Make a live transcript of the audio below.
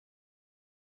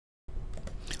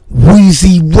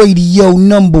Weezy Radio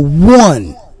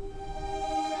 #1.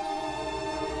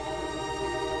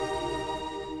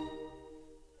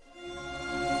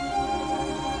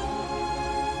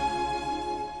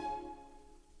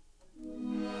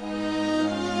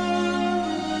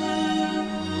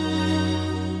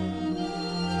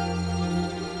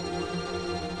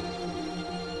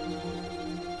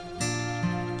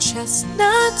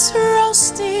 Chestnuts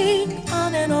roasting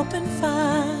on an open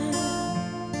fire,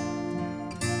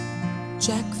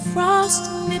 Jack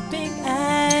Frost nipping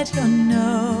at your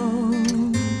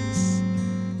nose,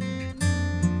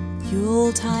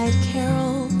 Yuletide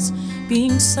carols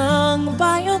being sung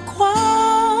by a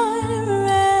choir,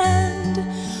 and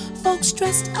folks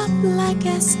dressed up like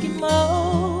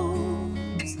Eskimos.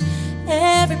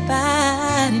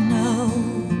 Everybody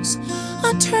knows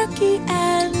a turkey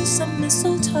and some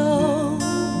mistletoe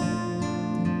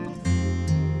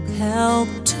help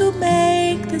to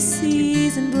make the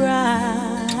season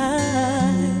bright.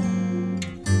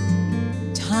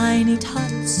 Tiny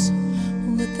tots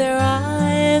with their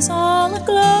eyes all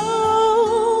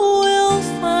aglow will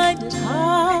find it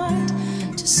hard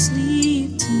to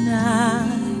sleep tonight.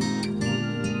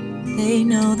 They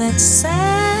know that Santa's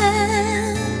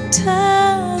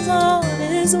on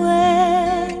his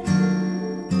way.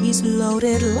 He's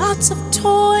loaded lots of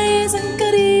toys and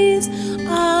goodies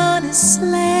on his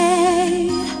sleigh,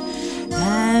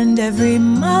 and every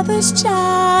mother's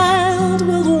child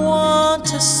will want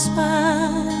to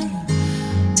spy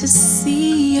to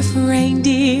see if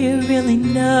reindeer really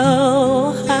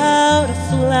know how to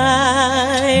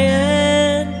fly.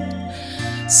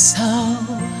 And so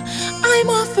I'm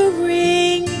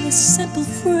offering this simple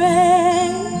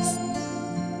phrase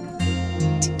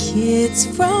to kids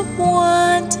from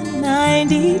 1 to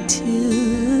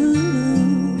 92.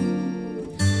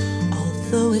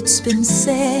 Although it's been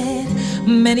said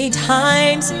many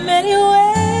times, many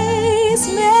ways,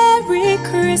 Merry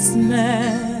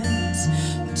Christmas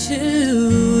to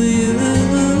you.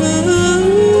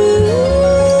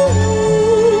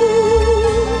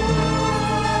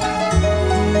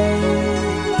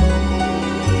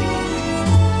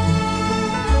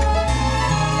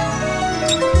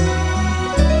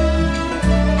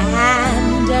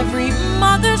 And every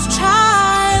mother's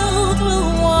child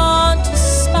will want to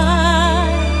spy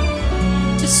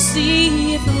to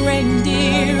see if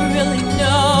reindeer really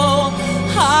know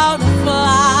how to fly.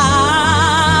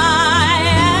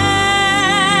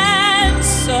 And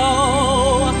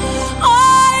so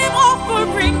I'm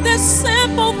offering this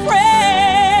simple phrase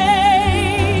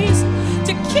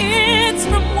to kids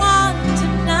from 1 to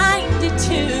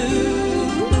 92.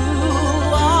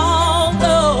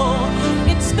 Although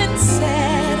it's been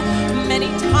said many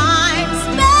times,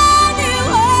 many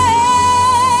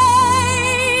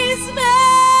ways,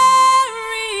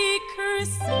 Merry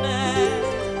Christmas,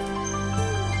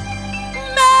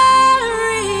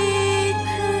 Merry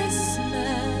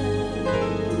Christmas,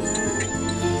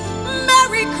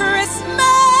 Merry Christmas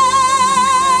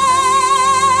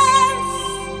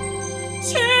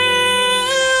to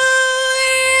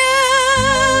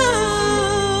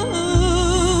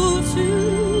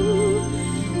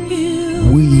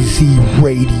you. Weezy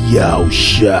Radio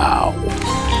Show.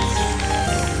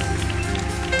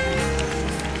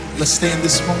 Let's stay in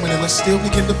this moment and let's still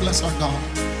begin to bless our God.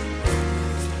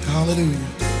 Hallelujah.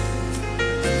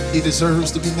 He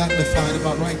deserves to be magnified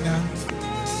about right now.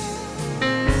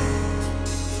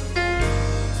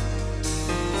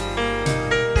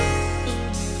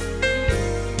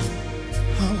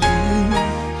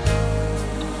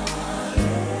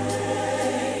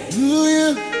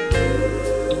 Hallelujah.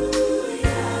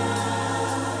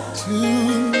 To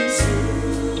you.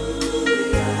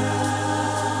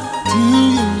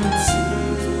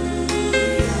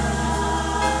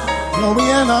 Glory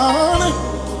and honor.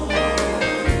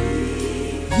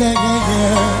 Yeah, yeah,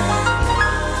 yeah.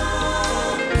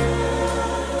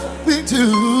 We do.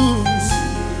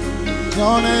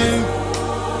 Your name.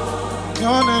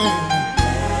 Your name.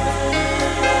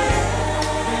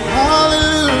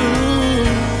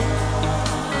 Hallelujah.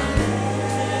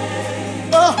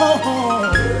 Oh.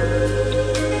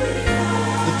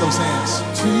 Lift those hands.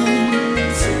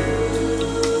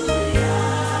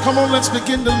 Come on, let's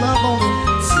begin to love on him.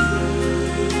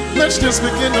 Let's just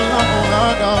begin to love on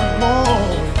our God.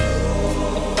 Lord.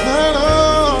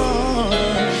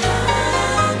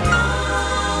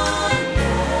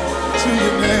 To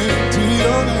your name, to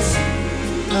your name.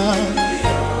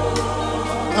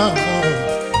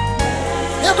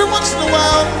 Every once in a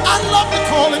while, I love to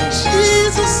call him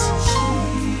Jesus.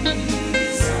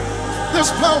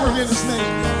 There's power in his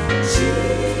name.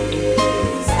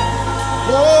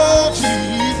 Oh,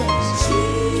 Jesus.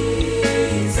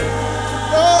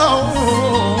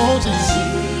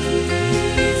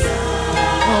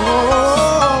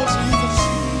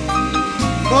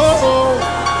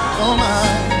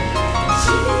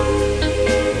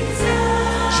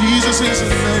 is your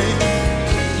name.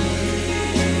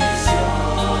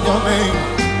 Your name,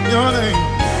 your name.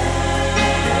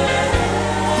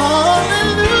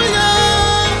 Hallelujah.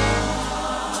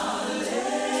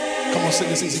 Come on, sing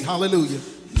this easy. Hallelujah.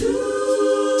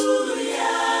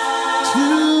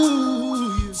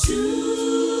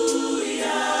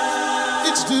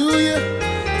 It's to you.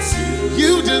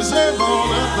 You deserve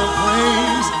all of the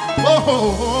praise.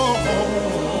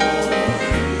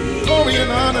 Glory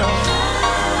and honor.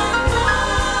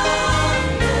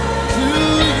 To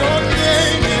your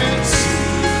name, yes.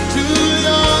 To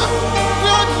your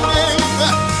name.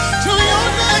 To your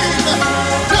name.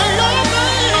 To your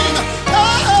name.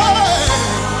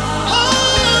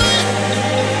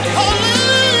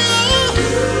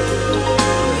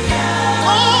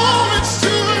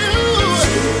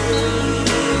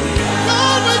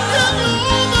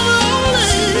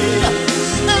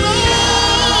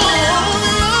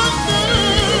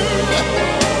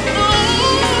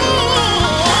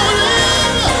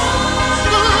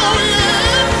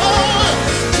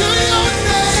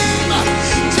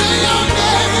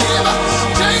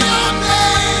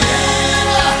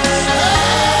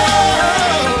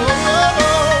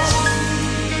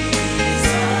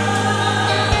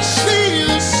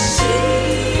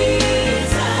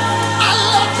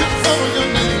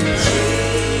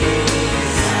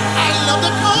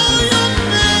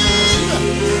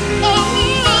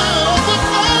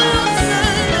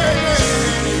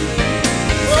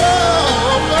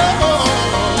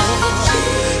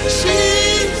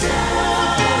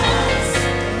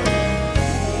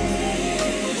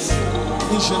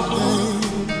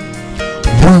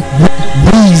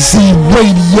 Weezy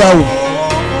Radio.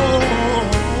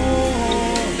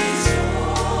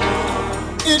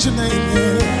 Is your name,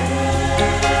 yeah.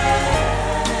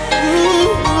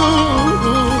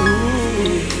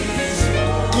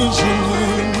 Is your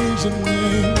name, is your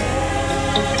name.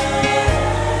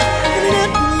 Is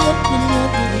your name.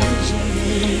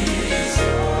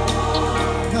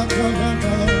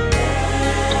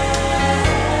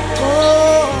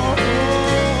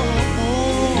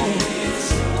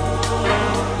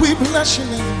 We bless your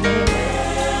name, Lord.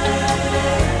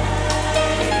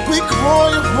 We call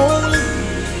you holy.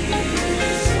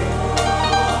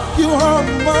 You are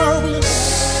marvelous.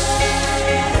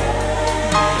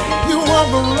 You are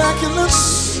miraculous.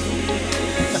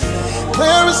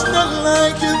 There is none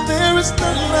like you. There is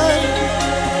none like you.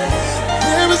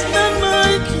 There is none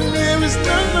like you. There is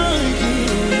none like you.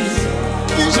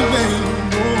 Is your name,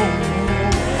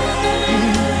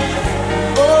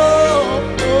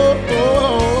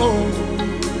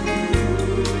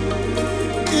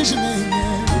 is your name,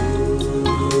 man.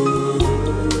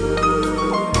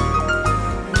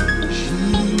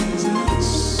 Jesus.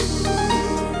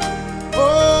 Oh,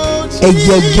 Jesus. Hey,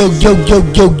 yo.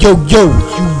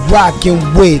 You rockin'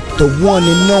 with the one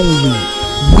and only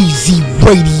Weezy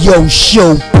Radio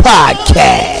Show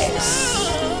Podcast.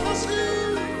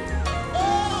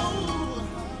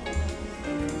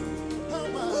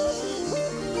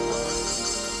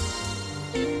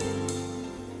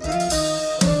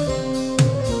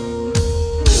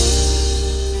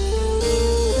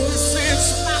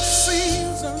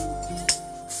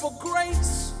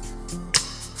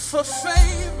 For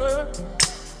favor,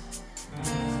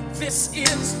 this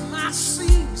is my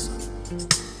season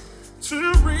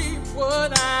to reap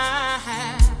what I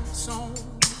have sown.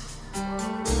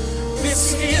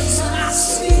 This is my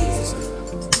season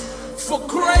for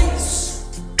grace,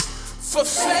 for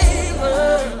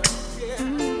favor. Yeah.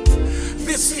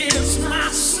 This is my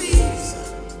season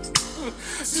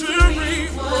to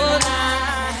reap what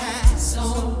I have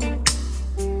sown.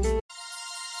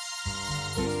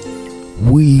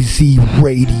 Weezy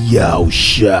Radio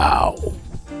Show.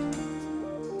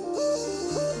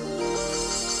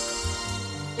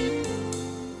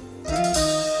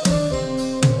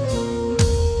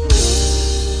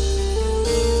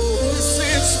 This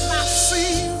is my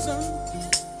season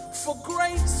for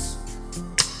grace,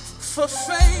 for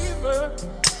favor.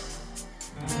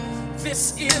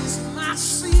 This is my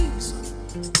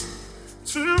season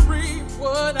to reap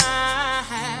what I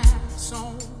have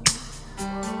sown.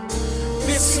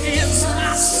 This is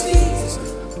my season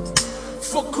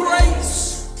for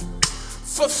grace,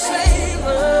 for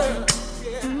favor.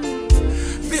 Yeah.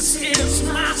 This is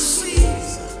my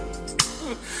season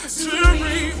to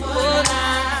reap what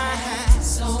I have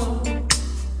sown.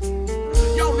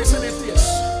 Y'all listen at this.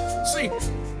 See,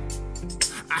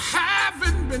 I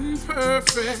haven't been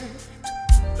perfect,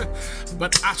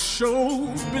 but I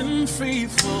sure been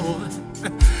faithful.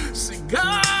 See,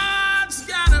 God's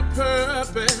got a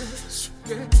purpose.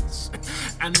 Yes,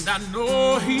 and I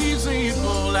know He's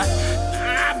able.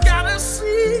 I've got a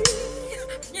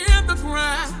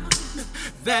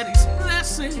that he's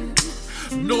blessing.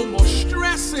 No more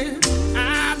stressing.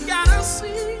 I've got a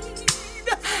seed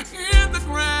in the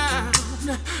ground.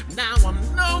 Now I'm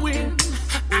knowing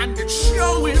and it's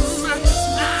showing. I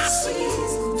see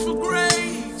for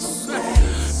grace,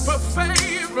 for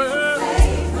favor.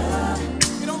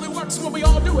 It only works when we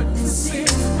all do it. This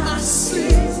is my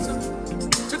season.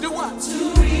 To do what?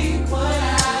 To reap what I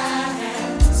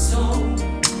have sown.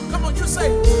 Come on, you say,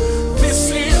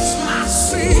 this is my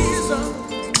season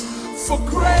for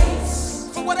grace.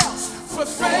 For what else? For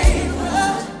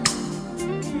favor.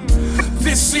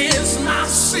 This is my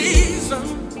season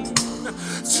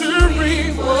to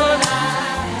reap what I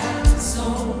have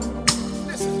sown.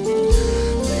 Listen,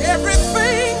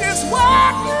 everything is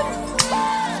working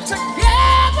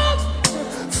together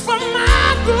for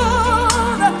my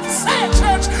good. Say it,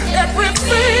 church.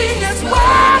 Everything is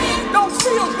working. Don't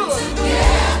feel good,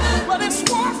 but it's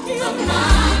working for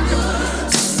my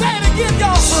good. Say it again,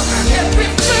 y'all.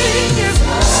 Everything is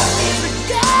working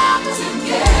together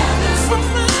for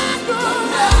my good.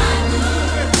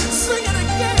 Sing it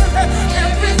again.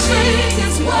 Everything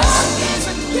is working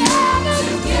together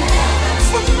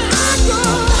for my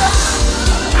good.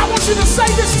 I want you to say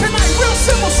this tonight, real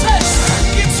simple. Say,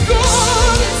 it's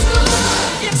good.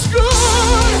 It's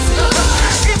good.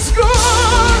 It's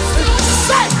good.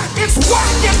 Say, it's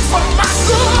working for my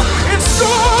good. It's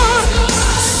good.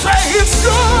 Say it's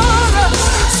good.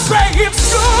 Say it's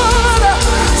good.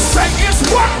 Say it's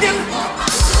working.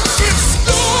 It's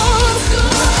good.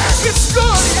 It's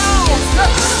good, y'all.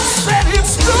 Said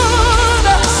it's good.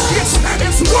 It's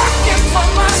working for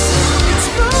my. It's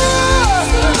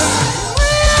good.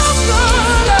 Real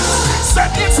good.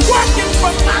 Said it's working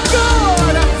for my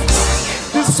good.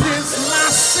 This is my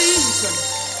season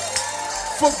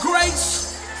for grace.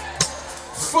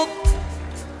 For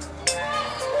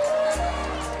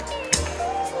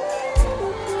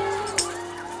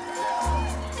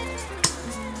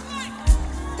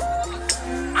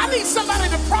I need somebody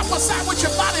to prophesy with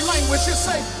your body language. Just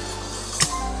say,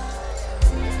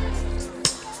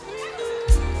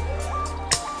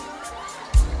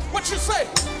 what you say?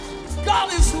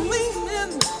 God is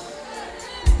leaning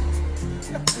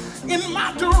in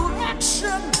my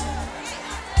direction.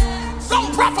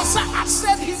 Don't prophesy. I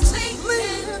said he's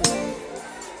leaning.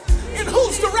 In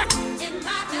whose direction? In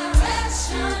my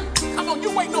direction. Come on,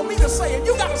 you ain't no me to say it.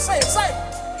 You gotta say it. Say it.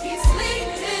 He's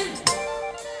leaning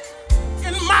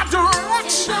in my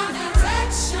direction.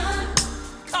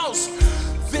 Cause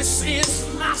this is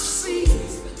my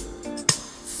season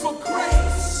for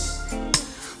grace,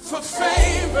 for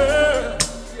favor.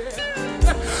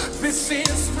 Yeah. This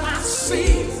is my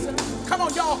season. Come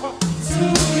on, y'all. To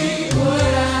be what I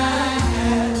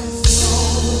have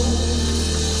sown.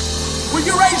 Will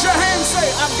you raise your hand and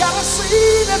say, I've got a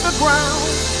seed in the ground?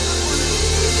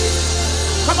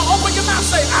 Come on, open your mouth,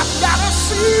 say, I've got a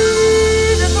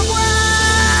seed in the ground.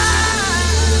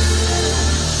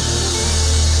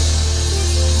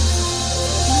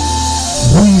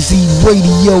 Weezy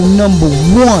Radio #1.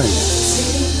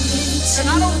 And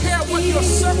I don't care what your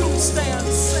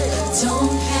circumstance says.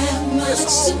 Don't have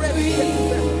much to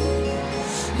breathe.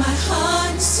 My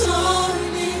heart's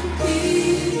torn in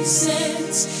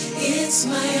pieces. It's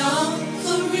my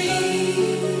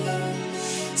offering.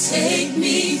 Take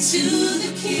me to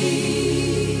the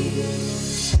King.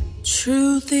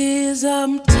 Truth is,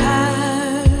 I'm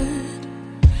tired.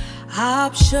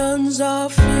 Options are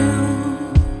few.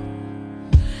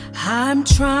 I'm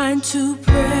trying to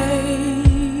pray,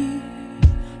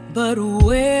 but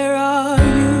where are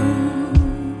you?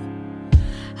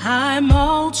 I'm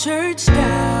all churched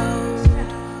out,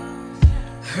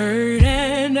 hurt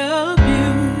and abused.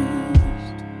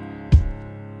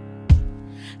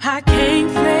 I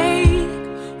can't fake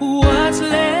what's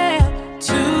left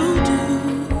to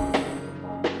do.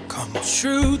 Come on.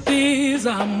 Truth is,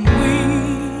 I'm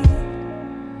weak,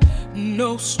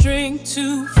 no strength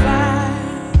to fight.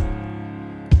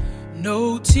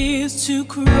 No tears to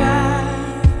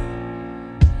cry,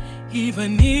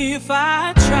 even if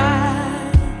I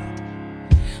tried.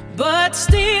 But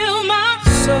still my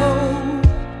soul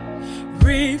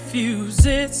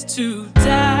refuses to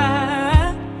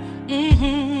die.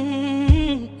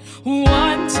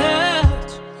 One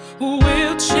touch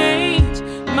will change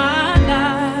my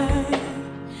life.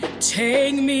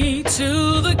 Take me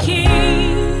to the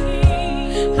King.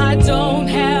 I don't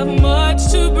have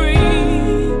much to breathe.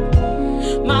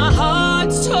 My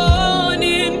heart's torn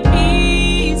in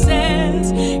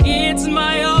pieces. It's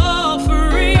my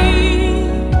offering.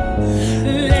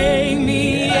 Lay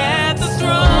me at the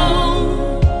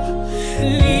throne.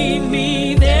 Leave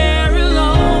me there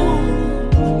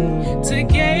alone to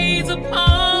gaze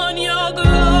upon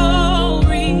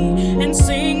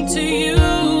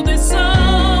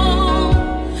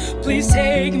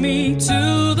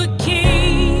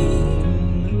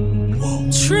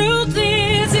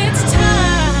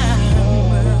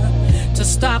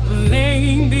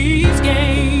playing these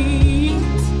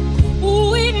games.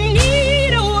 We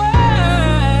need a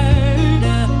word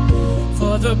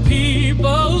for the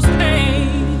people's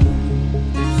pain.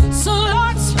 So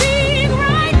Lord, speak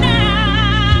right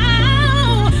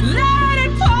now. Let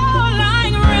it pour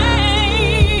like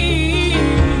rain.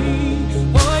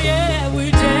 Oh yeah,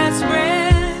 we're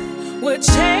desperate. We're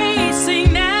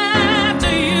chasing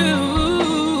after you.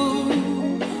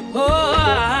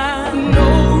 Oh, no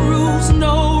rules,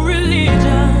 no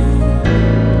religion.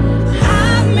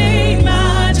 I've made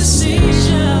my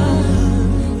decision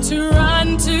to run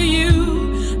to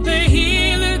you, the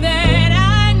healer that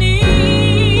I need.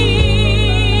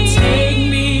 Take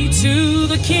me to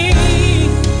the King.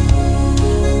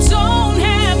 Don't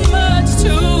have much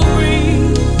to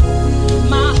bring.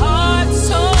 My heart's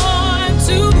torn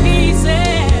to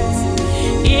pieces.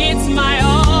 It's my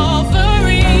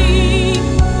offering.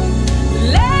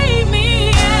 Lay me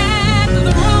at the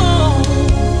throne.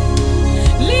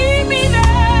 Leave me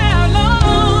there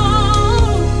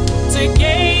alone to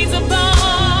gaze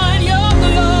upon your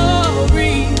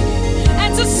glory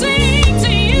and to sing to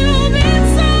you this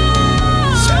song.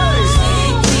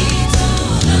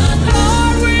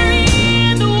 Lord, we're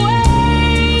in the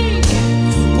way.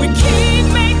 We keep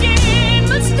making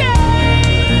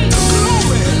mistakes.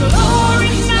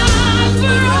 Glory's not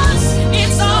for us,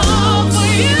 it's all for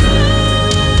you.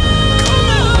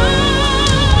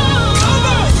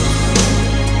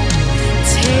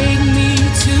 Take me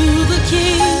to the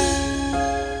King.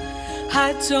 I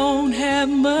don't have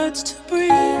much to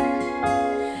bring.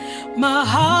 My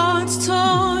heart's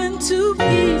torn to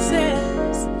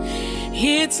pieces.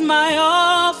 It's my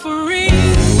offering.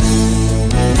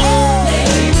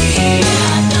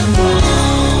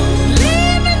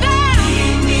 Leave me there.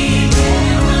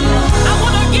 I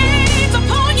wanna gaze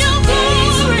upon your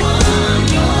glory.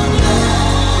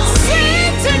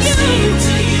 Sing to you,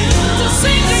 to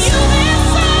sing to you this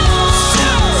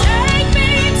song. Take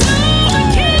me to the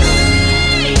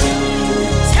King.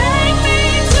 Take me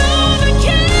to the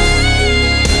King.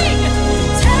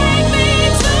 Take me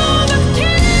to the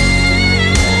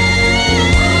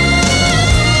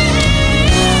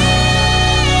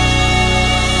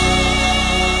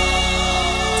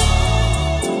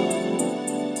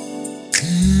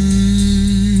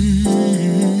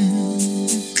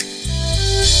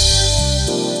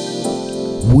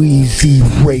Weezy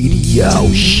Radio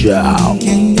Show.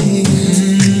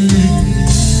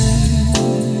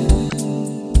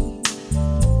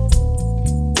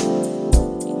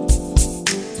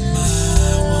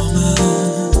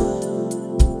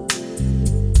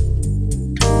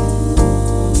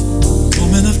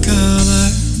 Woman of color,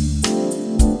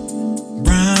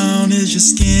 brown is your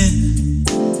skin.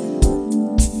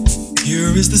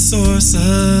 Pure is the source of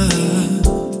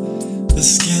the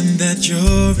skin that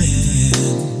you're in.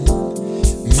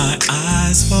 My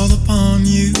eyes fall upon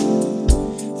you,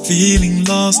 feeling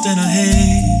lost in a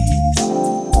haze.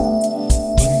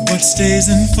 But what stays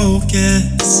in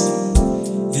focus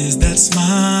is that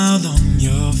smile on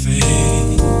your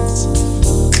face.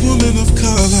 Woman of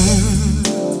color,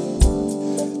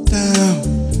 down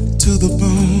to the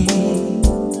bone,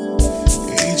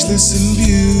 ageless in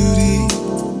beauty,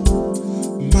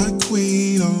 my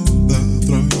queen on the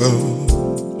throne.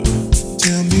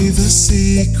 Tell me the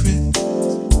secret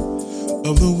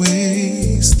of the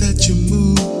ways that you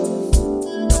move.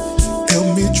 Help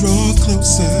me draw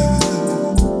closer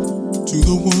to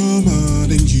the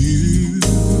woman in you.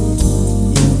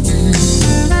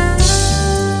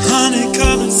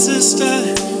 Honey-colored sister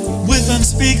with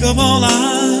unspeakable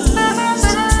eyes,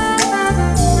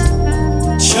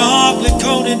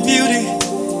 chocolate-coated beauty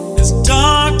as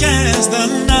dark as the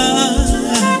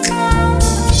night.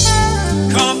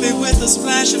 Coffee with a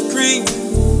splash of cream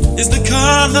is the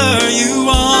color you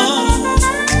are.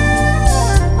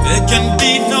 There can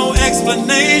be no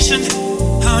explanation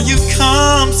how you've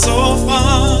come so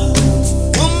far.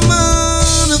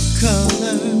 Woman of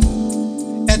color,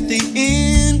 at the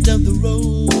end of the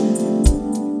road,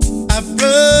 I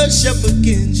brush up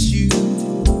against you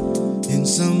in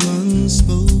some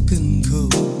unspoken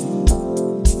code.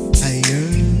 I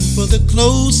yearn for the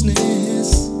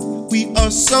closeness, we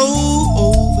are so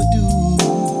overdue.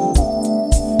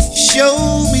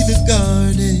 Show me the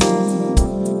garden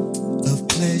of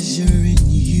pleasure in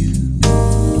you.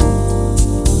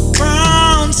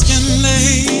 Brown skin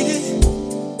lady,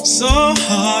 so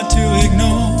hard to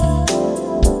ignore.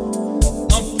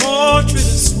 A portrait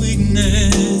of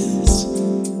sweetness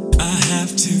I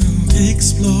have to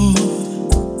explore.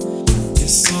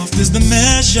 As soft as the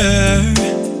measure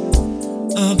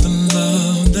of the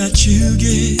love that you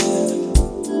give.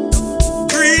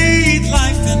 Breathe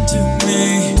life into me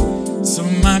so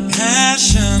my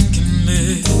passion can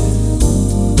live.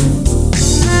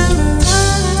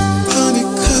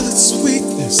 Honey-colored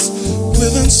sweetness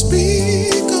with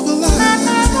unspeakable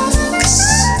lies.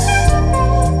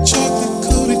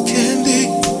 Chocolate-coated candy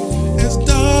as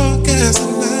dark as the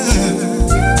night.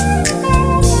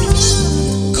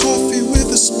 Coffee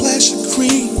with a splash of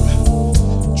cream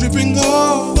dripping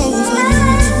all over you.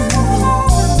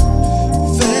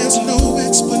 There's no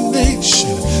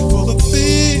explanation for the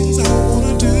things I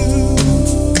wanna do.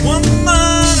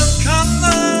 Woman of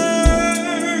color,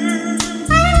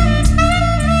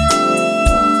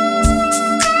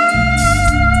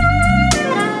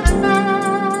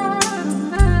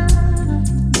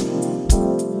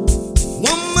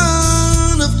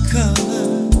 Woman of color,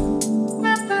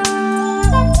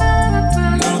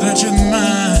 know that you're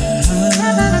mine.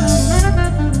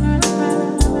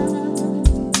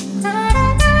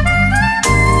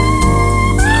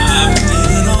 I've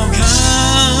dated all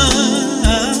kinds,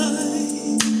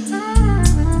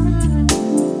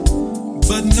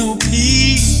 but no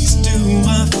peace do I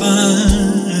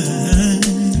find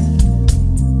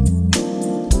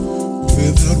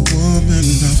Without woman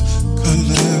of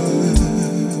color,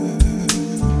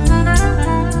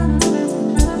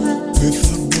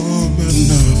 without woman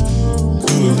of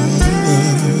color.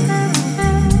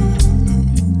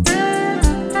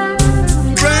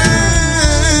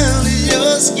 brown is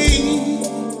your skin,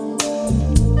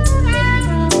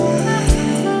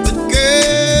 but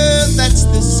girl, that's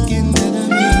the skin that I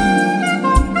need.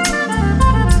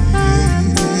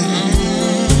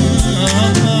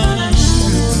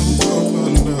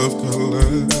 Woman of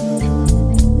color,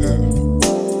 yeah.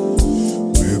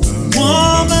 Without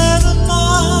woman of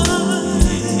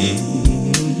mine.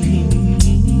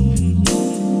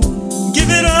 Give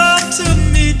it up to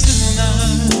me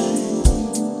tonight,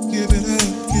 give it up,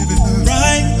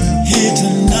 right here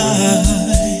tonight.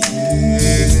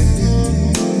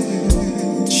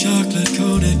 Chocolate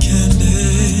coated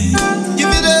candy,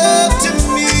 Give it up to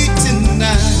me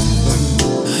tonight.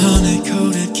 honey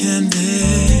coated candy,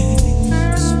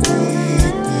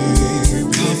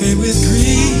 coffee with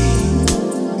cream.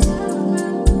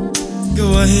 Go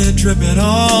ahead, drip it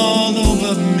all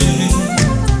over me.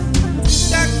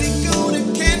 Chocolate-coated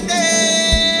candy.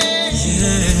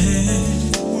 Yeah,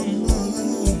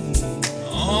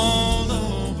 all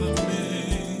over me.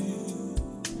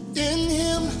 In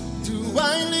Him do I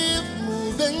live,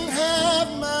 move, and have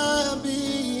my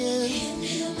being. In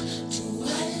Him do I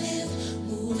live,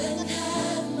 move, and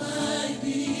have my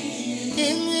being.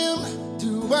 In Him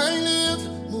do I live,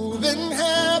 move, and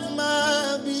have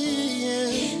my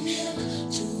being. In Him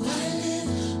do I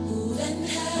live, move, and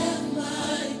have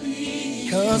my being.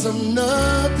 'Cause I'm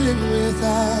nothing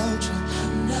without you.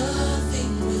 I'm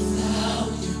nothing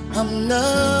without you. I'm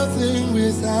nothing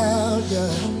without you.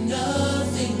 I'm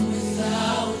nothing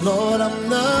without you. Lord, I'm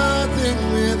nothing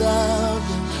without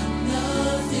you. I'm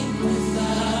nothing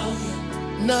without you.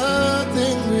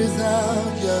 Nothing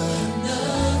without you.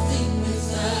 Nothing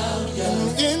without you. And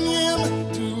in Him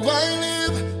do I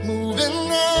live, move, and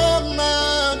have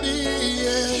my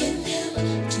being. In Him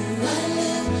do I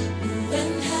live, move,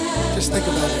 and have. Just think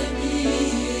about it.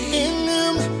 In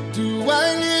Him do I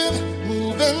live,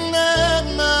 move, and have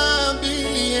my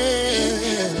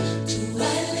being. Do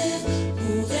I live,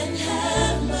 move, and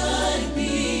have my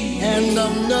being. And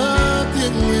I'm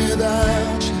nothing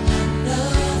without you. I'm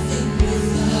nothing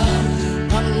without you.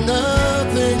 I'm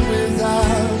nothing without you.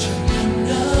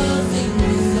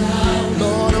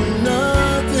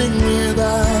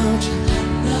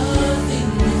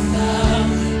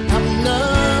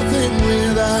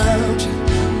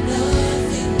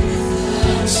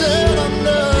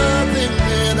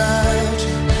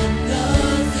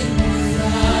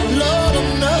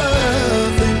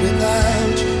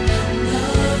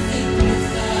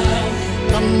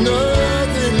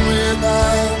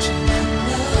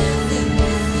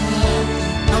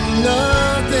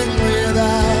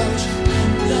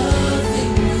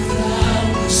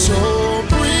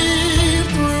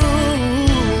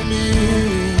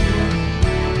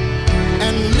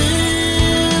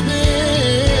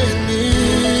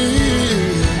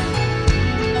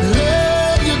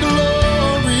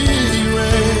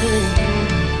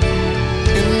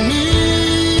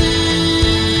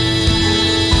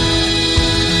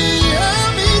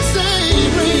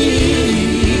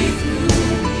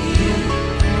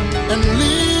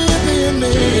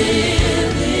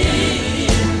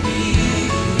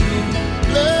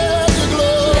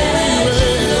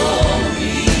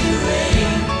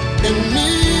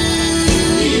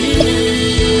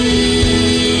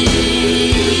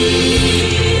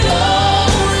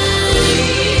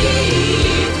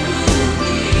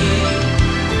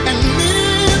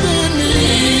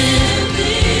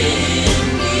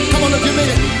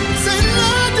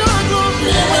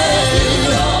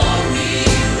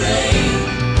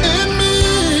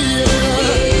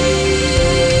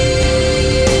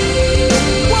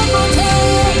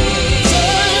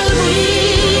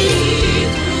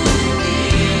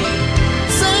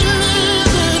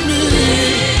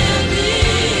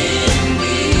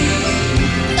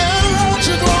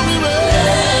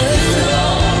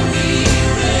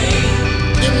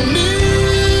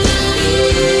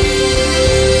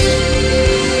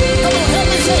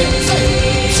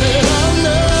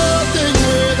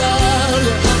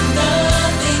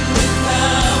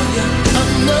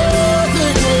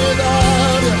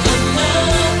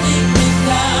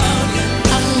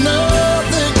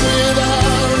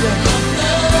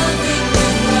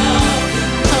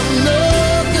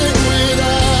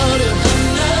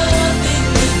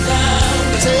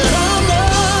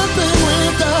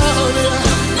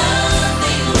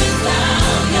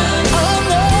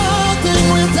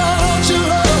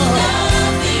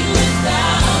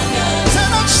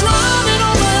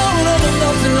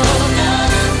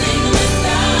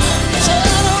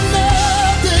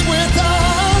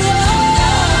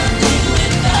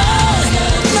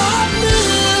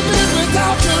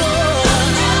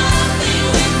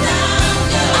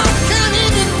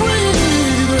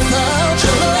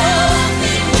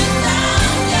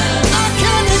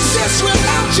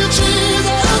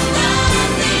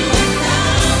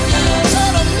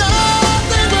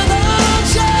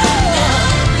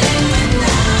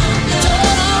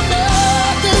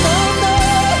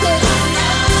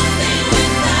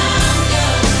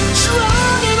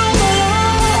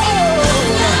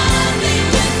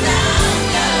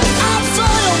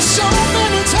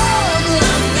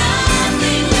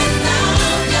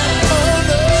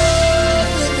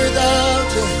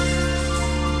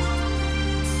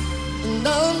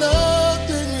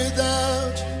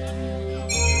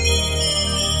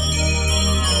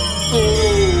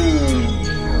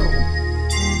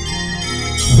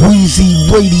 Weezy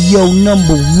Radio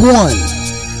 #1.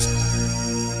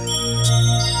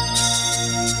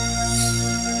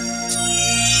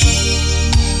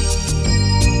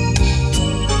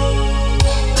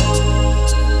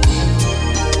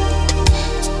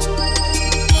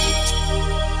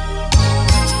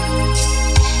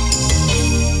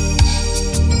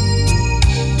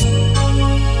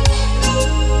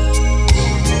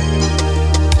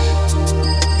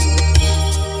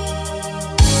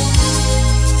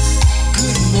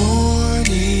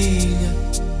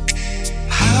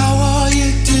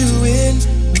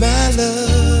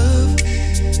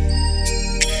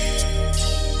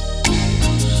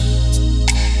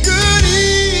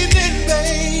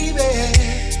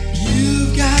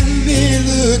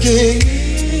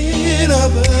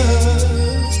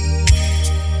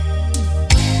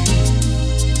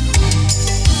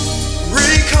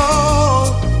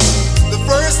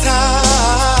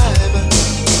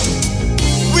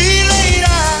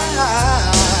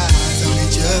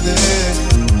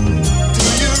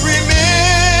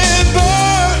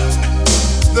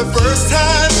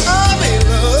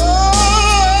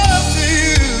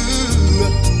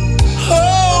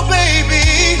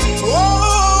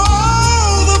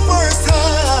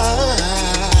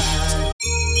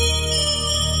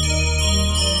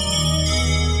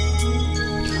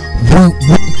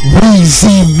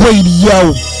 Weezy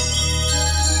Radio.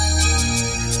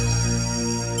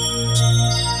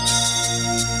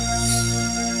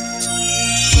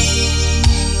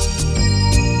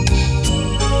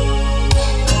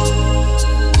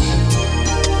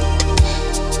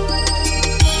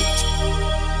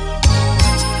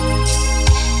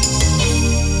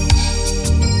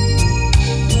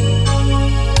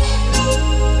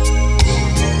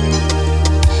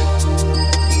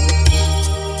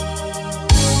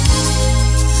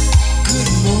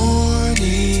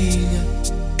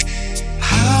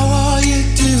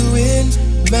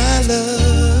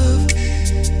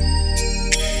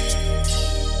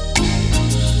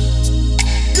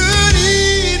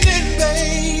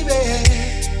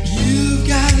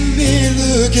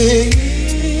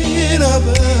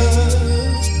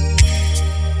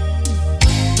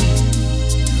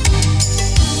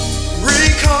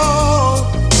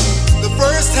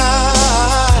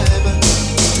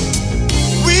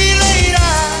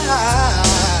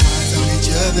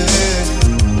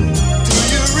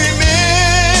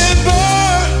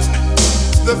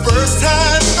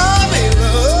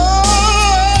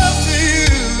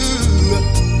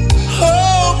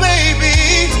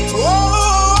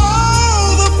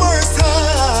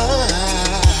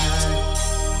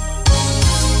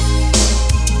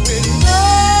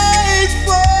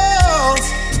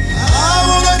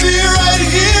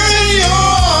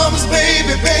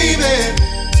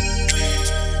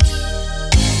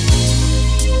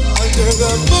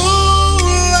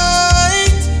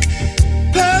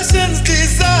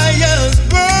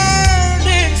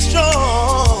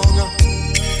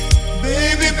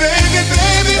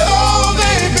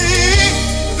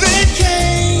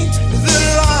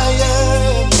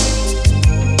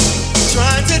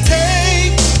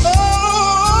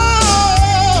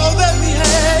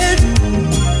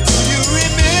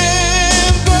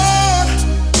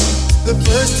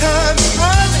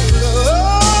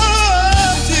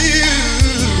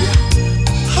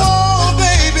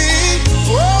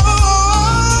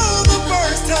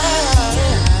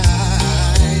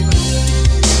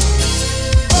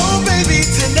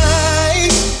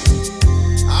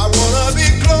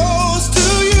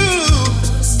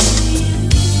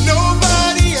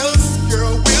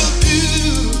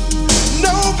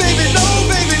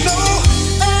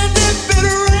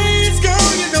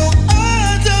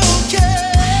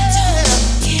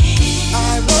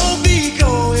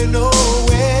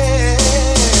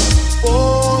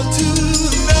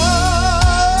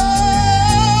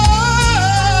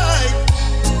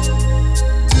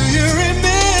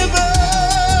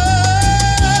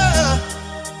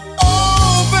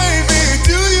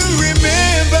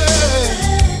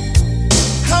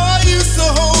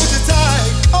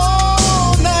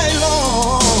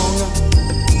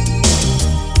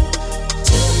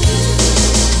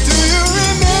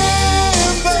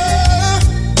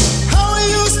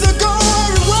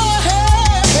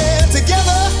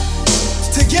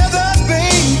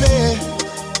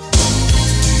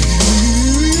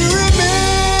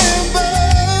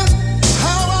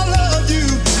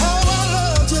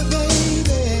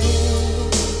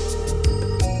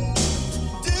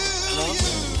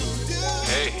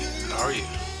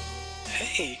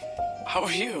 How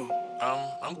are you?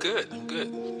 I'm good.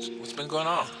 What's been going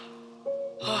on?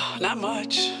 Not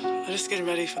much. I'm just getting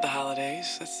ready for the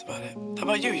holidays. That's about it. How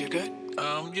about you? You good?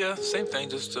 Yeah, same thing.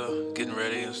 Just getting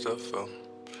ready and stuff.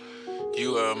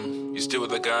 You still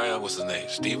with the guy? What's his name?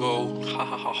 Steve-O? Ha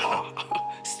ha ha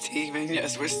ha. Steven,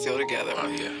 yes, we're still together. Oh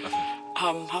yeah.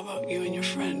 How about you and your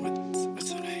friend?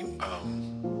 What's her name?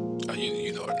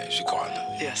 You know her name,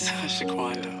 Shaquanda. Yes,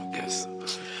 Shaquanda. Yes.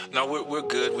 No, we're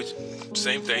good.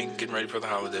 Same thing. Getting ready for the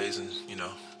holidays, and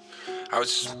I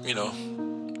was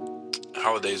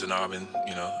holidays and all. I've been,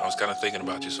 I was kind of thinking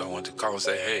about you, so I wanted to call and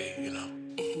say, hey,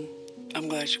 Mm-hmm. I'm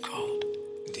glad you called.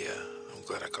 Yeah, I'm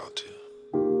glad I called too.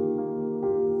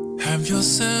 Have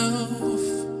yourself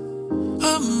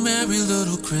a merry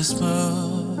little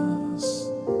Christmas.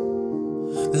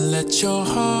 Let your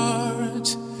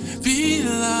heart be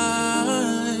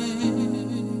light.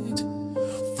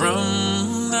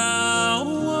 From now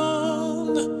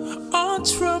on, our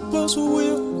troubles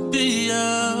will be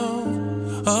out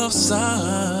of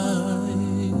sight.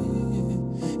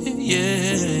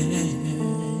 Yeah.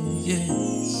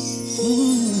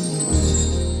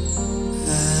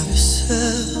 Have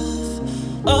yourself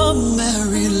a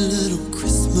merry little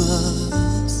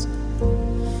Christmas.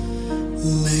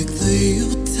 Make the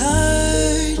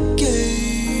Yuletide gay.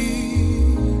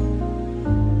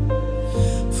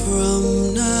 From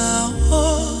now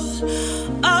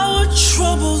on, our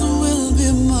troubles will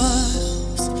be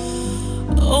miles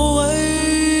away.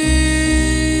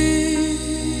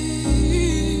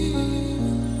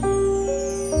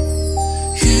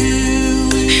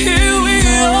 Here we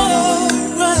are,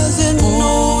 rising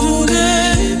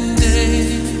golden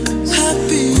days,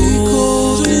 happy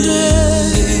golden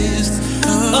days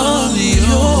of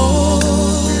yore.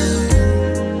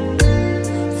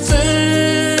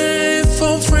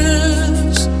 Faithful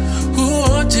friends who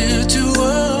are dear to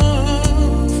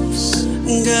us,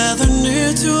 Gather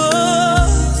near to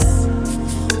us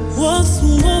once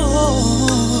more.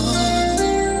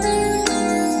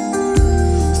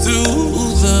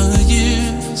 through the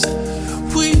years,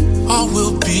 we all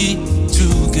will be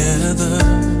together.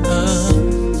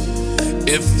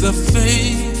 If the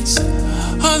fates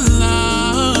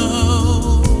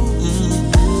allow.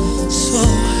 So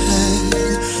hang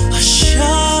a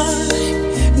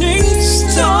shining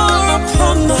star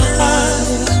upon the high.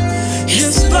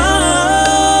 It's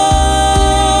bound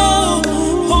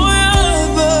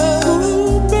forever,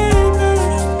 baby.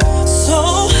 So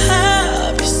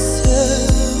have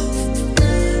yourself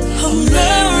a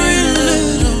merry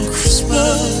little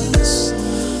Christmas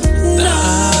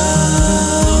now.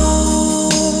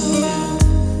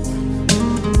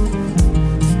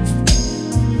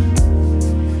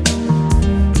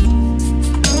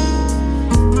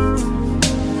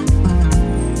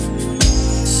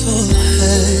 So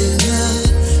hang a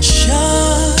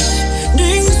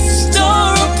shining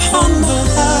star upon the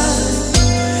high.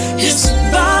 It's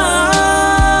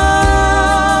bound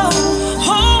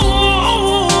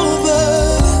over.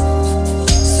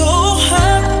 So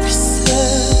have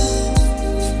yourself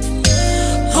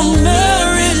a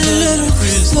merry little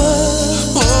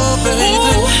Christmas. Oh, baby,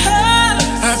 Oh,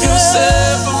 have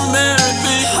yourself a merry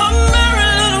bit. a merry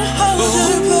little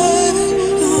holiday, baby.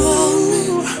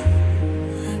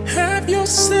 Have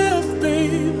yourself,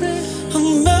 baby. A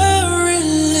merry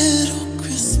little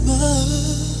Christmas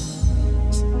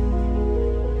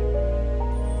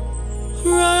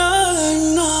right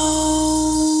now.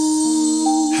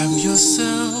 Have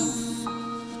yourself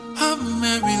a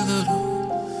merry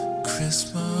little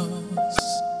Christmas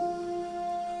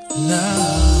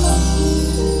now.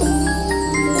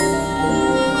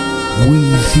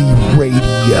 Weezy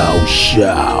Radio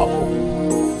Show.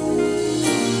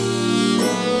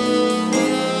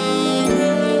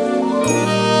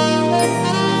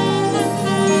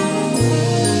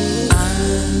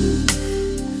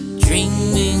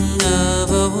 Dreaming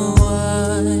of a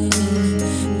white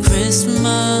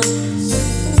Christmas,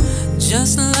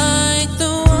 just like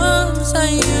the ones I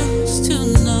used to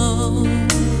know,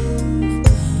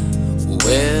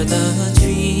 where the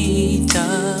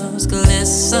treetops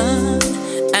glisten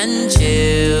and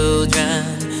children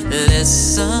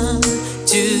listen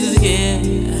to hear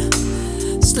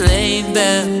sleigh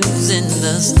bells in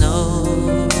the snow.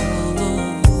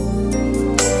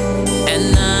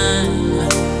 And I'm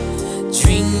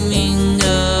dreaming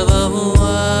of a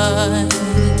white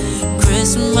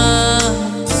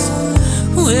Christmas,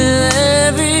 with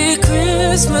every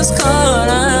Christmas card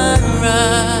I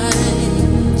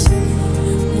write.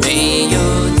 May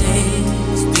your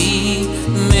days be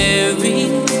merry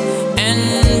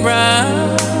and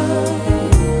bright,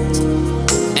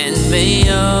 and may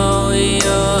all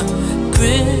your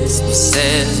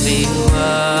Christmases be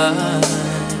white.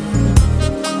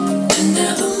 And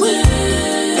now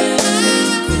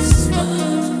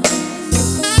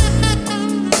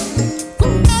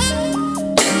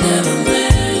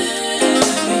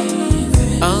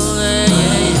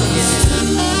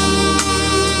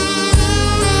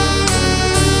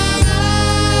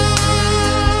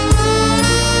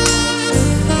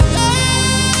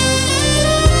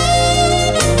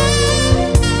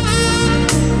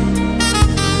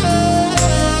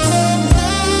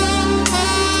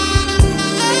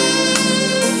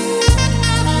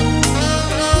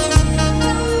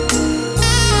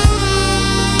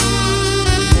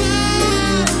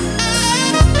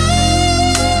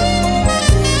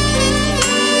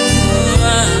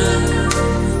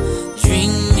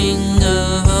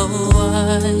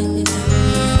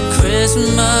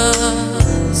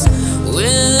Christmas,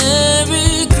 with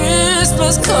every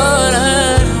Christmas card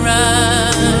I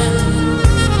write.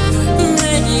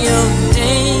 May your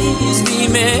days be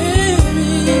merry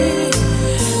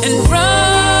and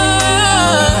bright.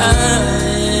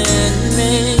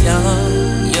 May all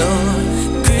your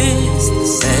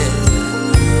Christmases,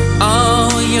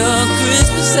 all your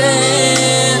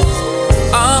Christmases,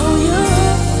 all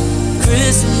your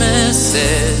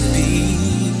Christmases be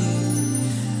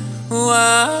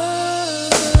wild.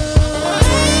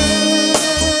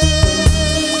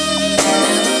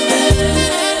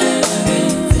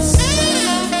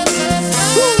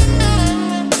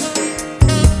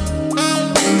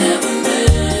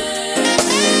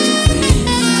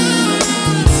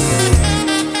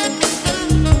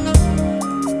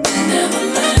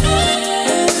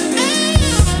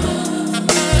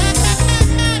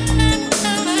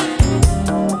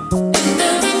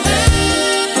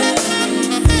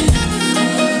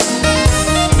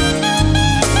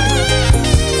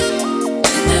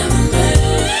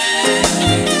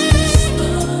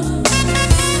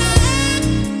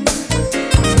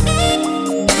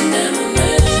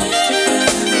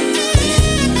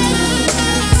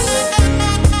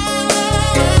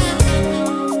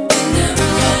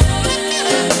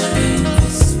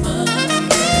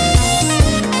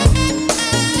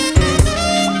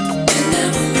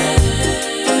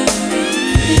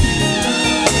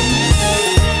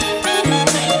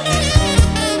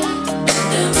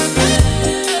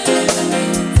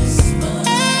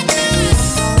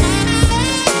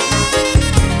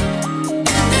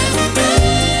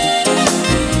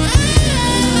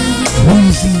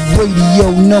 Weezy Radio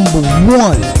number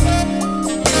 1.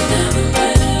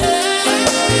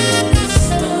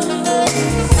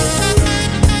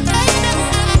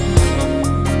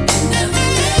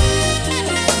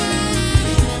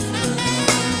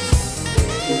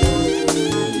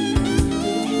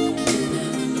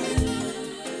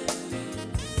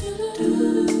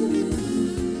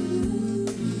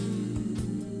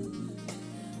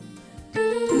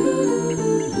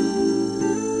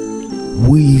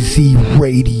 Weezy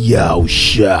Radio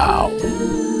Show.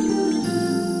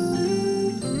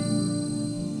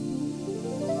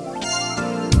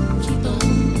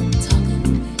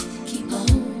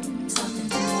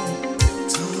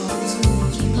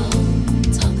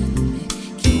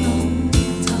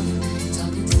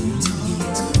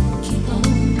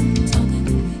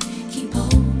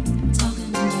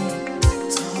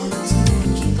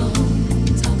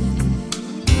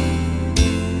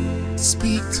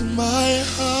 Speak to my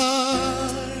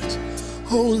heart,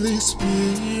 Holy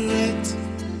Spirit,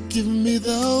 give me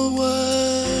the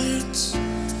words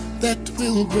that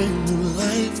will bring new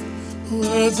life.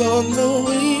 Words on the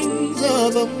wings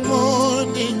of the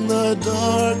morning, the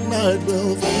dark night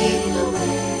will fade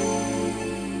away.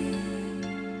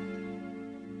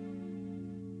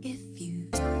 If you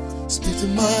Speak to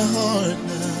my heart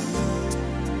now.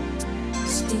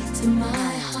 speak to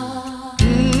my heart,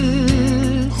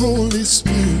 Holy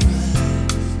Spirit,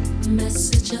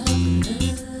 message of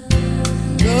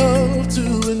love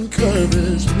to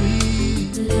encourage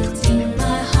me lifting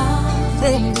my heart,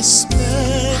 from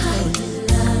despair.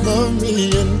 Love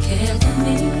me and care for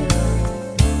me.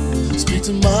 speak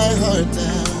to my heart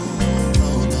now.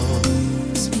 Oh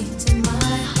Lord, Speak to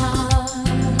my heart,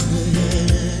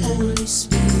 Holy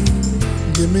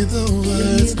Spirit, give me the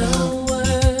words the now.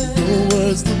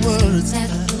 words The words that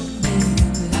now. will bring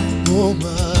life. Oh my,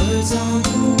 Words on the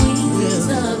wings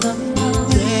Yeah. of the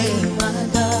morning, Yeah. my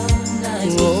dark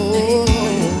nights will oh,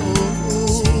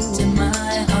 Speak to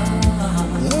my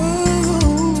heart,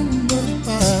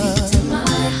 to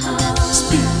my heart,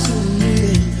 speak to me.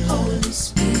 Holy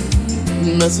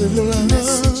Spirit, Message of love,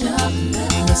 message of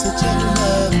message of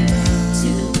love.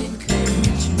 to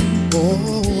encourage me. Oh,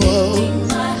 Lifting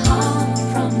my heart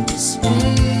from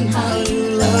despair. how you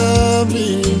love me,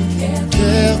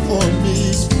 care for me.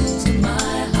 To my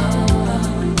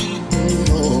heart,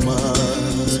 Oh my,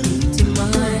 to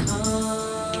my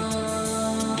heart,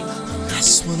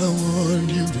 that's what I want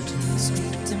you to do.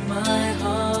 to my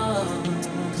heart,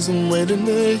 'Cause I'm waiting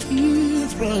to hear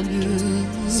from you.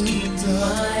 to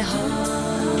my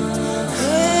heart,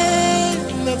 Hey,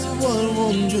 that's what I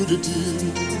want you to do.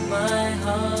 to my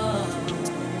heart.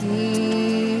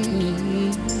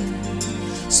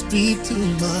 Speak to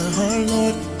my heart,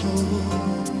 Lord.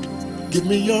 Oh, give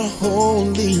me your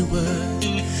holy word.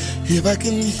 If I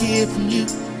can hear from you,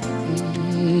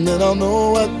 then I'll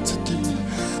know what to do.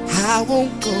 I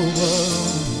won't go on.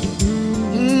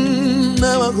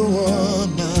 Never go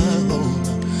on my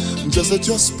own. Just let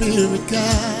your spirit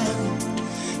guide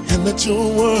and let your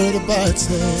word abide.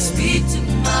 Speak to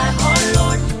my heart,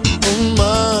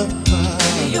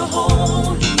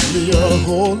 holy, give me your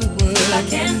holy word. if I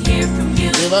can't hear from you,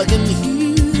 If I can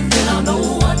hear, then I know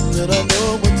what to then I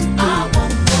know what to do. I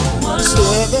won't go alone.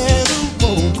 Say that I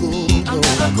won't go, I'll no.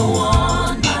 never go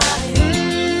on my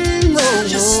own. No,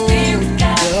 Just spirit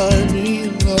guide me,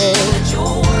 Lord. let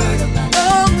your word abide. Oh,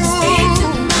 Speak to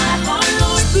my heart,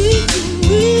 Lord. speak to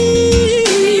me.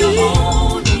 Give me your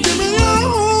holy Give me your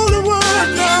holy word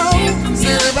now. hear from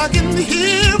Say you, if I can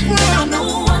hear then I from know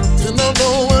you, what to then I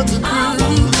know what to I do.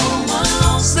 won't go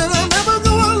alone. Said I'll never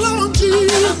go alone, Never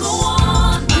Jesus. go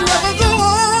on my Never go on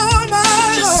my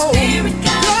Just own. spirit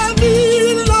guide. Guide me,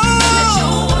 Let Lord.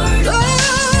 your word Oh,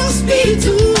 speak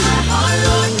to my heart,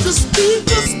 Lord. to speak,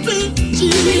 Give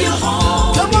me Jesus. your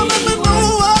holy Come on, let me know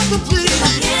what to I please.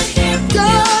 can't hear from you,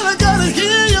 God, I gotta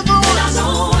hear your then I voice.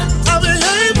 know what to I'll be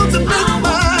able to make my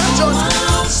choice.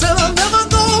 Said I'll never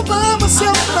go by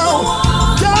myself, no.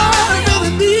 God, I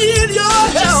really need your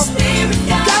help. Spirit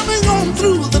guide. Got me on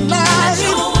through the night.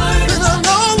 Then I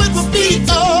know it will be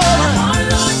alright. Heart,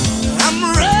 Lord. I'm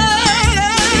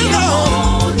ready,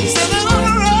 Lord. Said that I'm I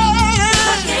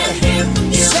ready. can't hear from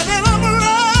you, Said that I'm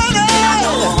ready. then I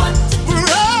know what to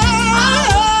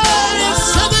Right.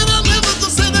 Said that I'll never go.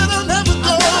 Said that I'll never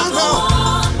go. No.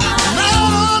 Not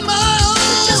on my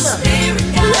own. Just spirit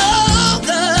guide.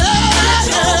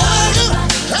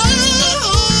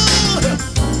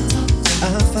 I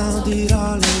found it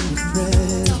all in the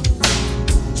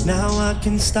present. Now I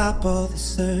can stop all the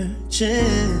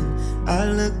searching. I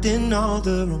looked in all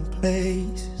the wrong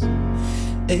places.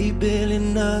 8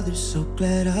 billion others, so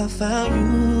glad I found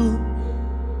you.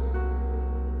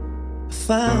 I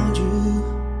found you.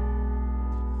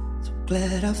 So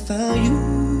glad I found you.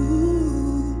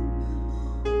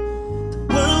 The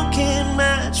world can't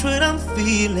match what I'm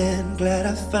feeling. Glad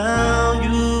I found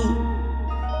you.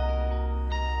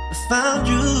 I found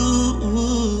you.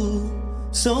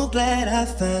 So glad I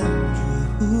found you.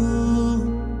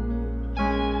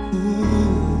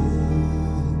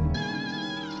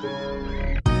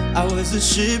 I was a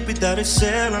ship without a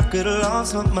sail, I could have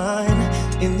lost my mind.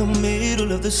 In the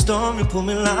middle of the storm, you pulled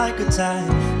me like a tide.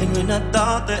 And when I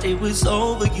thought that it was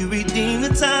over, you redeemed the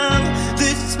time.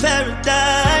 This is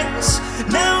paradise,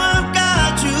 now I've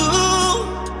got you.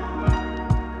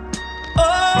 Oh,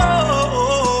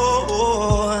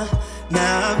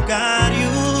 now I've got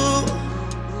you.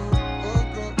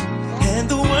 And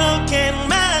the world can't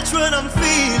match what I'm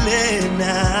feeling.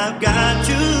 Now I've got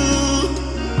you.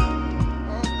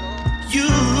 You,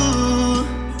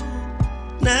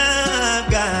 now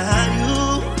I've got you.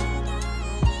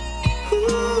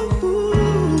 Ooh.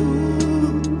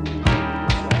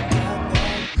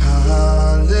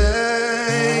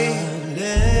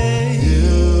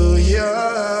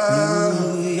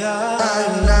 Hallelujah.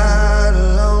 I'm not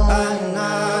alone. I'm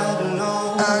not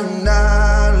alone. I'm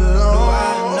not alone.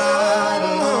 I'm not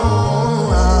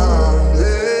alone. Hallelujah.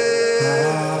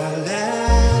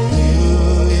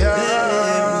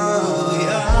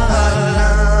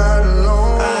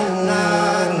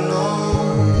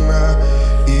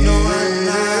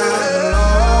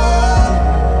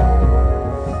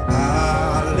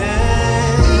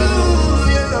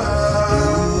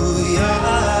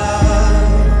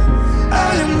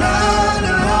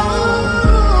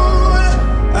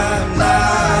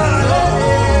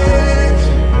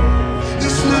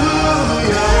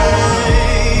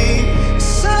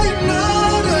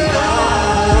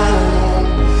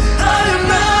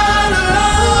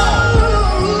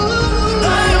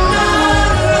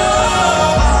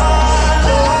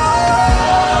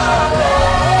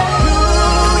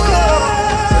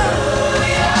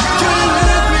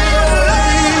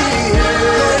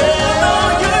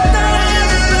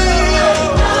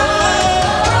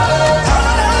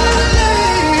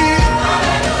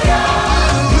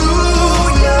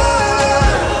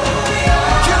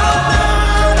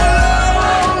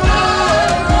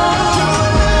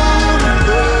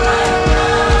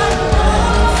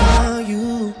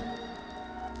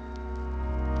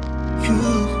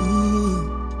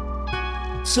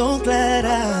 So glad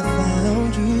I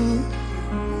found you.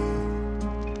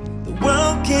 The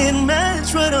world can't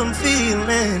match what I'm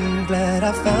feeling. Glad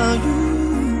I found you.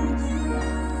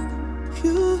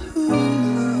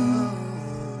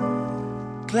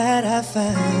 Glad I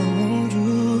found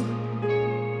you.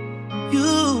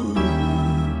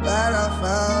 Glad I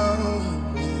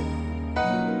found you.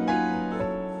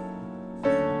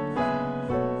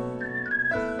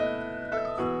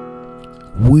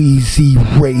 Weezy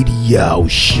Radio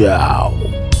Show.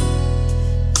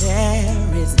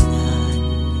 There is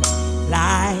none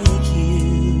like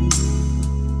you.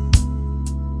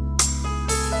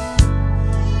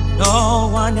 No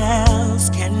one else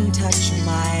can touch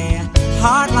my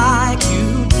heart like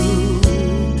you do.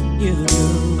 You do.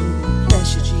 Bless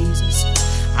you, Jesus.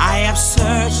 I have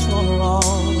searched for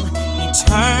all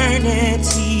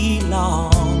eternity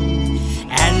long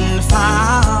and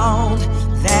found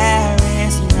there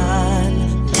is none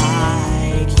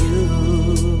like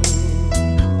you.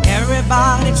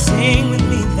 Everybody sing with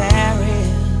me, there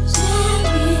is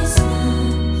none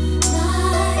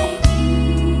like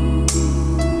you.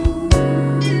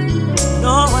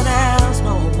 No one else,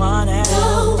 no one else,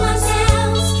 no one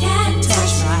else can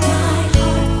touch my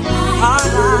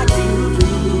heart like you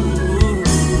do.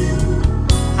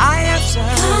 I have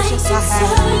searched, yes I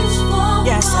have,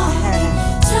 yes I have.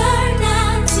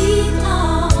 Eternity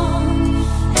long,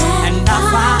 and I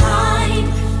find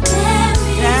there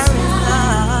is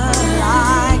none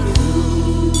like you.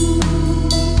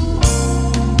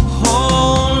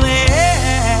 Holy,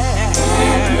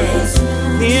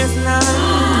 there's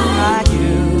none like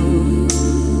you.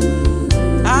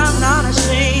 I'm not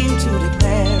ashamed to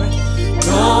declare it.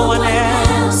 No one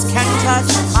else can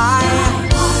touch my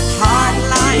heart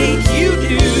like you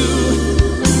do.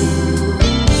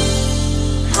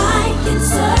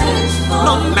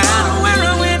 No matter where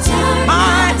I went,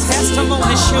 my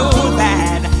testimony showed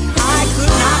that I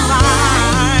could not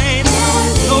find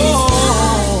no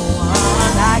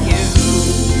one like you.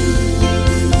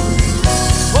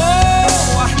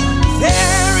 Oh,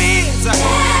 there is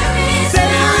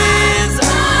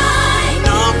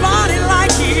nobody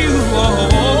like you. Oh,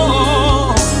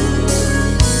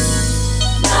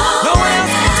 no one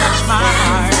else can touch my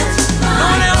heart. No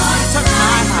one else can touch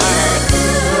my heart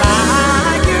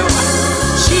like you.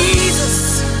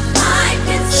 Jesus,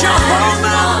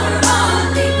 Jehovah,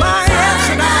 my El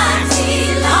Shaddai,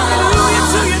 hallelujah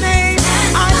to your name.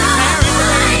 I declare it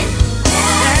today.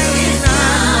 There is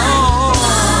none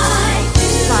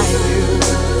like you.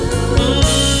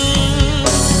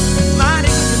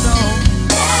 Mighty good to know.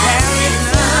 There is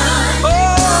none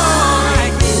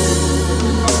like you.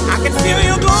 I can feel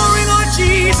your glory, Lord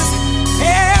Jesus.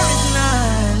 There is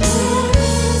none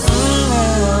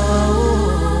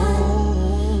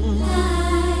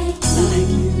like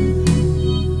you.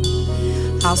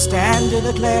 I'll stand to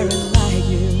declaring like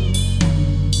you.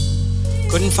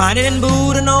 Couldn't find it in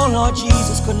Buddha, no, Lord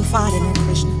Jesus. Couldn't find it in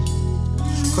Krishna.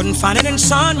 Couldn't find it in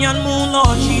Sun, Yun, Moon,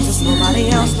 Lord Jesus. Nobody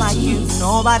else like you.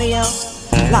 Nobody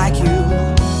else like you.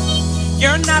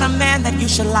 You're not a man that you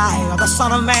should lie, or the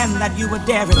son of man that you would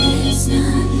dare it.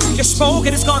 You spoke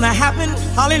it, it's gonna happen.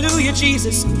 Hallelujah,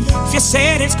 Jesus. If you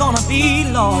said it's gonna be,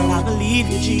 Lord, I believe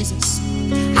you, Jesus.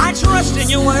 I trust in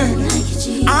your word.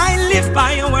 I live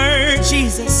by your word,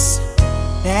 Jesus.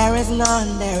 There is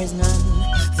none, there is none.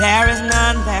 There is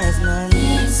none, there is none.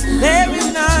 There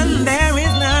is none, there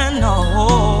is none,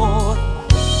 no.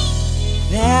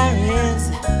 There is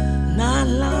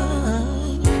none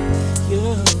like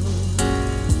you.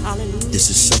 Hallelujah. This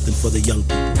is something for the young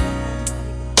people.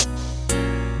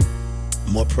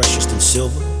 More precious than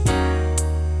silver,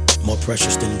 more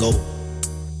precious than gold.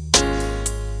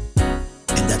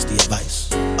 And that's the advice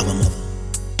of a mother.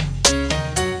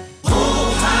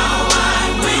 Oh, how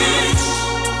I wish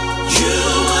you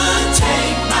would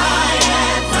take my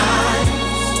advice,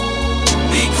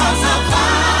 because the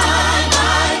vibe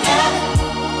I get,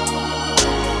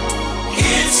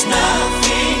 it's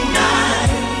nothing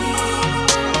nice.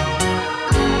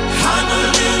 I'm a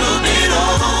little bit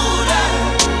older,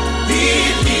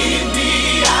 believe me,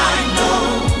 I know.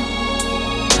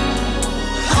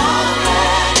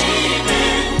 Already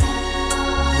been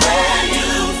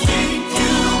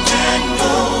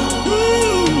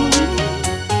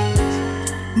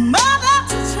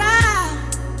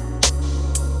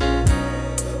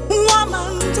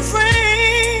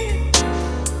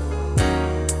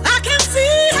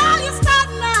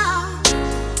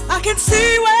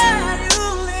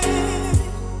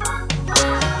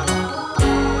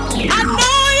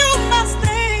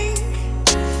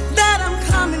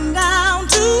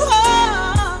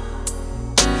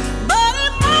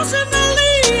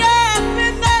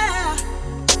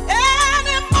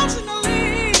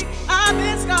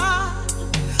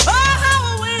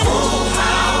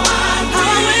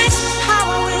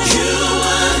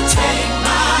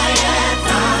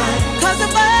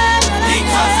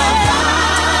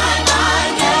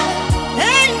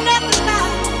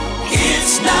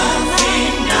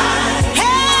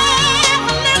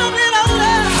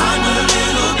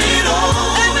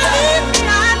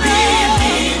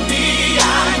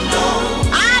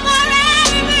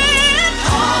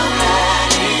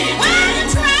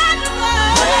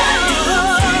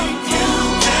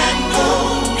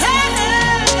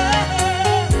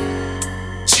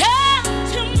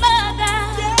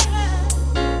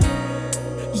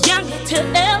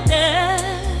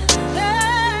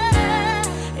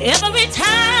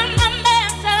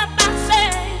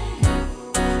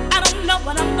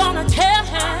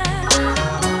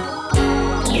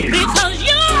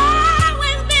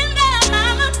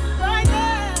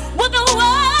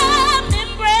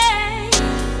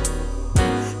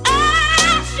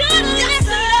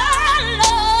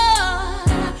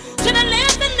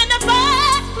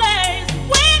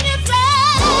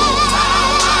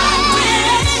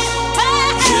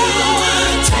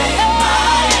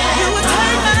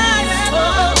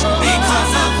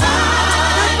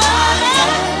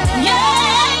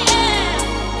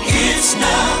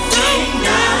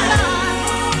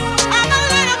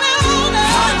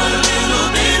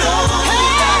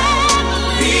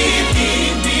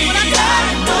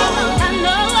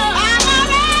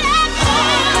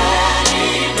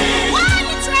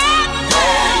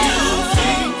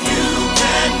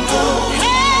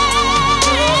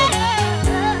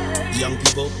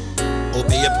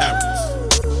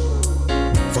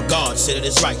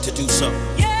do so.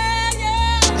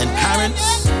 And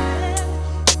parents,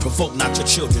 provoke not your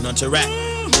children unto wrath,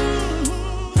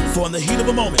 for in the heat of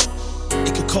a moment,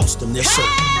 it could cost them their soul.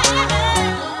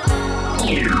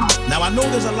 Now I know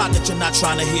there's a lot that you're not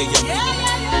trying to hear, young people,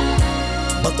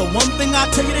 but the one thing I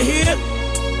tell you to hear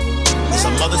is a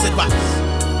mother's advice.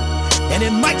 And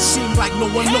it might seem like no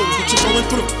one knows what you're going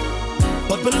through,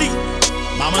 but believe me,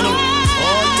 mama knows. Oh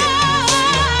yeah.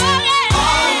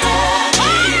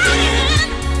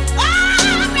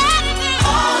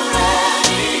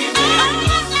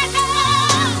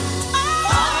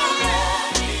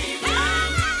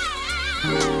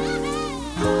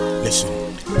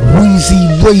 Weezy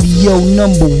Radio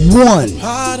 #1.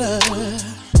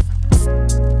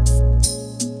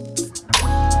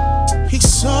 He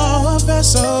saw a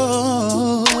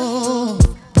vessel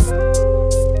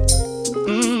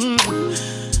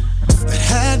that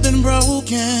had been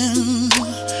broken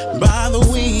by the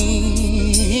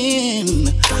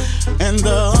wind and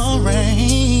the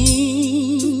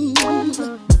rain.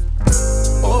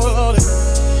 Oh Lord,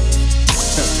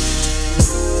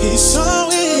 he saw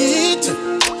it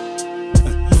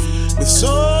with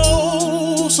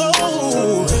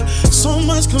so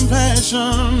much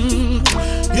compassion.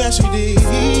 Yes, he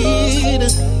did.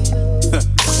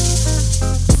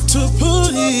 To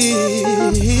put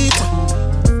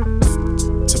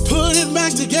it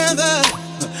back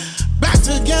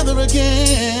together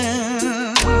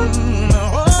again.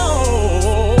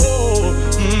 Oh,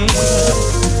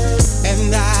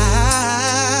 and I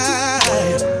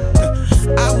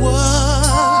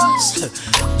was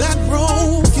that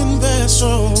broken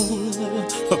vessel.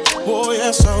 Oh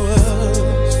yes, I was.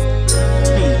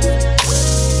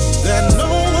 That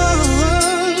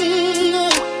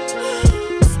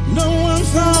no one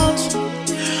thought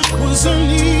was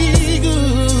any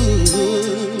good.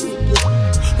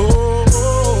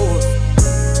 Oh,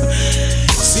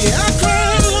 see, I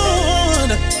cried,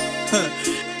 Lord,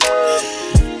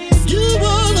 you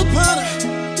were the potter,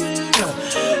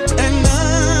 and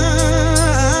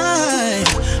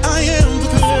I am the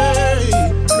clay.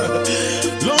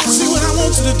 Lord, see, what I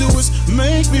want you to do is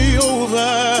make me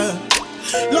over.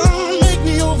 Lord, make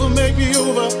me over.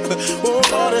 Oh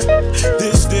Lord,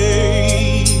 this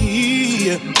day.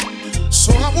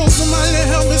 So I want somebody to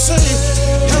help me say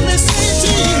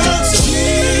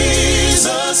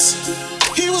Jesus.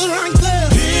 He was right there.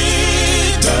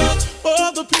 Picked up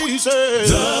all the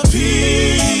pieces.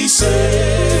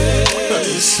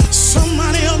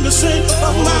 Somebody help me say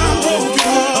of my broken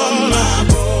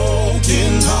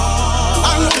heart. I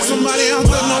know somebody out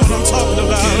there knows what I'm talking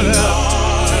about.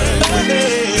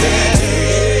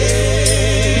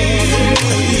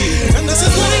 And this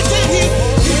is what he did.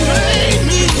 He made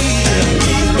me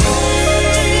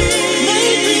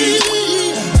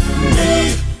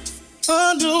a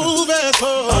new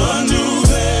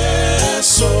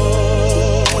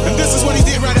vessel. And this is what he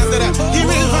did right after that. He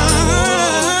revived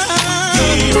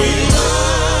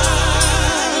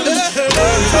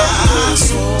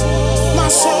my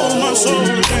soul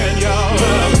again, y'all.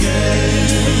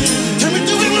 Can we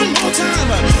do it one more time?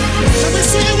 Can we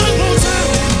sing it one more time?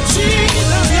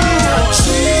 Jesus, y'all.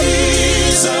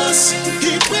 Jesus,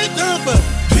 he picked up the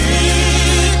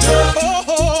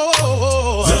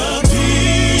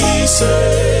pieces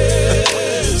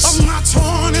of my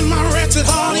torn and my wretched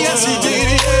heart. Yes, he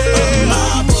did. Of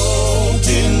my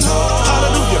broken heart.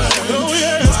 Hallelujah. Oh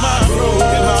yes, my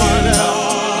broken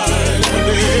heart.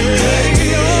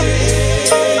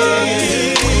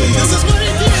 This is what he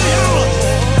did, y'all.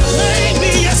 Made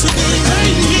me, yes he did.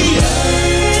 Made me.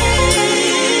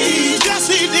 Yes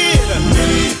he did.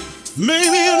 Made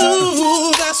me a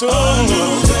new vessel. A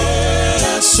new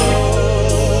vessel.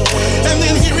 And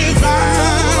then he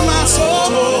revived my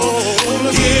soul.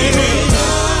 He revived,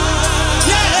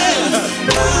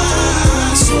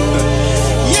 my soul.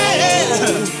 Yeah.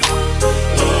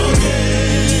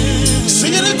 Again.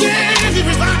 Sing it again. He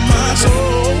revived my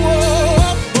soul.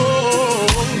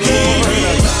 He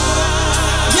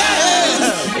revived,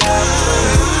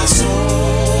 my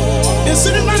soul. Is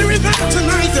anybody revived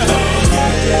tonight? Yeah.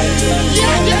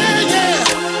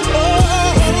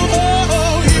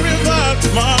 He revived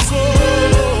my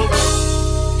soul.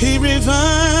 He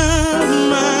revived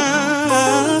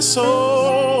my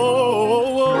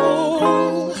soul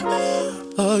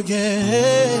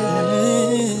again.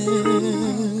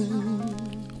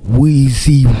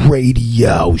 Weezy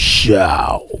Radio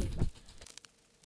Show.